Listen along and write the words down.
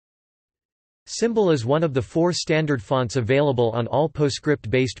Symbol is one of the 4 standard fonts available on all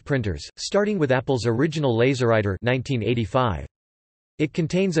PostScript-based printers, starting with Apple's original LaserWriter 1985. It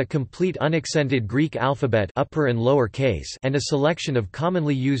contains a complete unaccented Greek alphabet upper and lower case and a selection of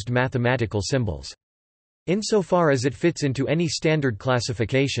commonly used mathematical symbols. Insofar as it fits into any standard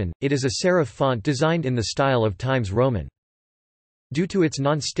classification, it is a serif font designed in the style of Times Roman. Due to its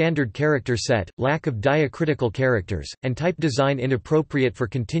non-standard character set, lack of diacritical characters, and type design inappropriate for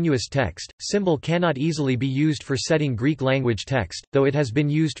continuous text, Symbol cannot easily be used for setting Greek language text, though it has been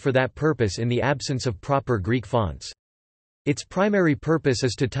used for that purpose in the absence of proper Greek fonts. Its primary purpose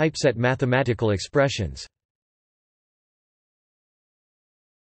is to typeset mathematical expressions.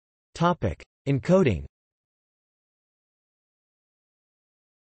 Encoding.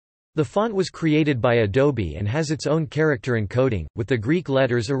 The font was created by Adobe and has its own character encoding, with the Greek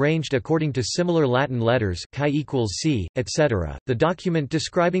letters arranged according to similar Latin letters chi = c, etc. The document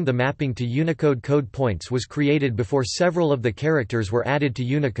describing the mapping to Unicode code points was created before several of the characters were added to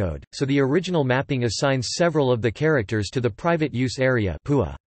Unicode, so the original mapping assigns several of the characters to the private use area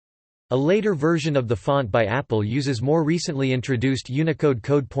 (PUA). A later version of the font by Apple uses more recently introduced Unicode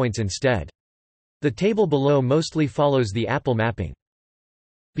code points instead. The table below mostly follows the Apple mapping.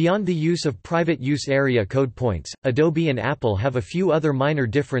 Beyond the use of private use area code points, Adobe and Apple have a few other minor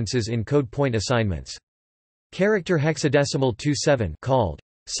differences in code point assignments. Character hexadecimal 27 called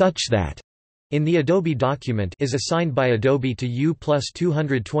such that in the Adobe document is assigned by Adobe to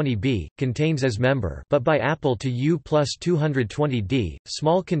U+220B, contains as member, but by Apple to U+220D,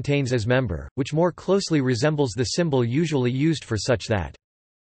 small contains as member, which more closely resembles the symbol usually used for such that.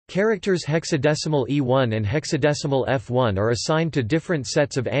 Characters hexadecimal E1 and hexadecimal F1 are assigned to different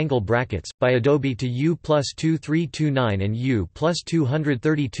sets of angle brackets, by Adobe to U+2329 and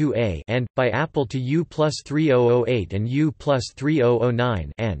U+232A and, by Apple to U+3008 and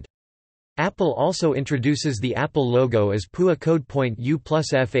U+3009 and. Apple also introduces the Apple logo as PUA code point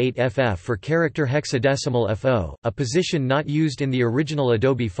U+F8FF for character hexadecimal FO, a position not used in the original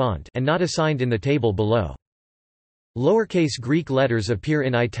Adobe font and not assigned in the table below. Lowercase Greek letters appear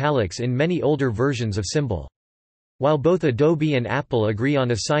in italics in many older versions of Symbol. While both Adobe and Apple agree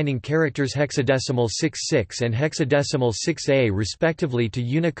on assigning characters hexadecimal 66 and hexadecimal 6A respectively to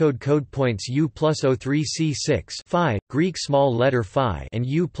Unicode code points U+03C6 phi, Greek small letter phi and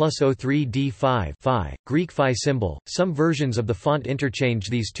U+03D5 phi, Greek phi symbol, some versions of the font interchange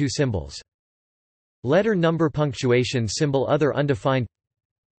these two symbols. Letter number punctuation symbol other undefined.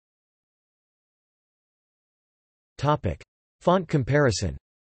 Font comparison.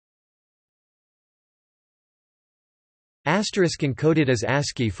 Asterisk encoded as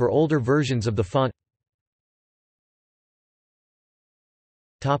ASCII for older versions of the font.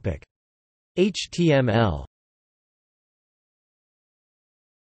 HTML.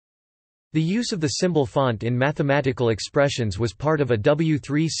 The use of the symbol font in mathematical expressions was part of a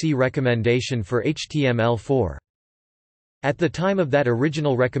W3C recommendation for HTML4. At the time of that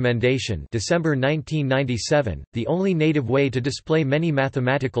original recommendation, December 1997, the only native way to display many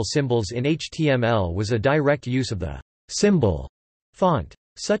mathematical symbols in HTML was a direct use of the symbol font.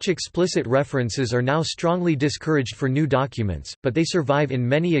 Such explicit references are now strongly discouraged for new documents, but they survive in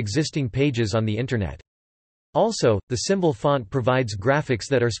many existing pages on the Internet. Also, the symbol font provides graphics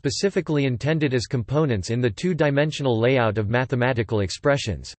that are specifically intended as components in the two-dimensional layout of mathematical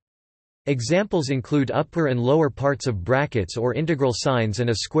expressions. Examples include upper and lower parts of brackets or integral signs and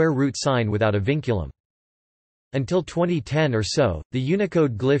a square root sign without a vinculum. Until 2010 or so, the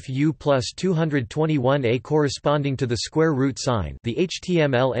Unicode glyph U+221A corresponding to the square root sign, the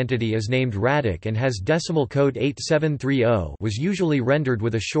HTML entity is named radic and has decimal code 8730, was usually rendered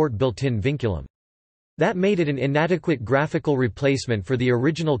with a short built-in vinculum. That made it an inadequate graphical replacement for the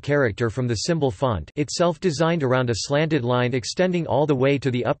original character from the symbol font, itself designed around a slanted line extending all the way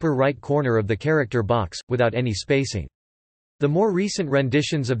to the upper right corner of the character box, without any spacing. The more recent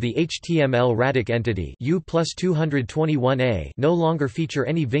renditions of the HTML radic entity U+221A no longer feature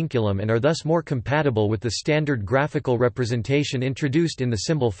any vinculum and are thus more compatible with the standard graphical representation introduced in the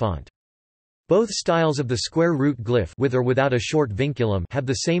symbol font. Both styles of the square root glyph with or without a short vinculum have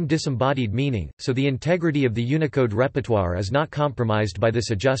the same disembodied meaning, so the integrity of the Unicode repertoire is not compromised by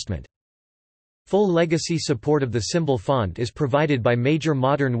this adjustment. Full legacy support of the symbol font is provided by major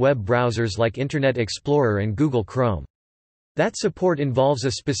modern web browsers like Internet Explorer and Google Chrome. That support involves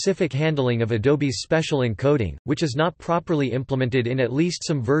a specific handling of Adobe's special encoding, which is not properly implemented in at least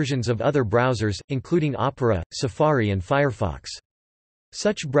some versions of other browsers, including Opera, Safari and Firefox.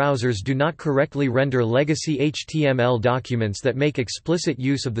 Such browsers do not correctly render legacy HTML documents that make explicit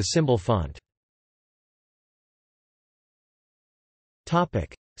use of the symbol font.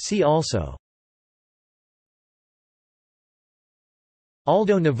 See also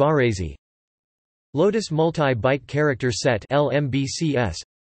Aldo Navarrese. Lotus Multi-Byte Character Set (LMBCS).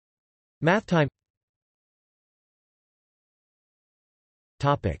 MathTime.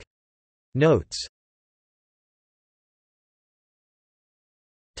 Topic Notes.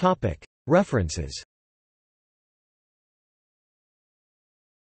 Topic References.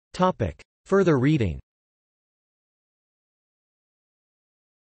 Topic Further reading.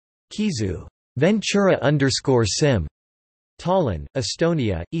 Kizu. Ventura_Sim. Tallinn,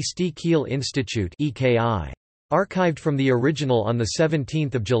 Estonia, Eesti Keel Institute (EKI). Archived from the original on 17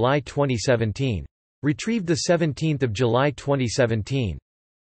 July 2017. Retrieved 17 July 2017.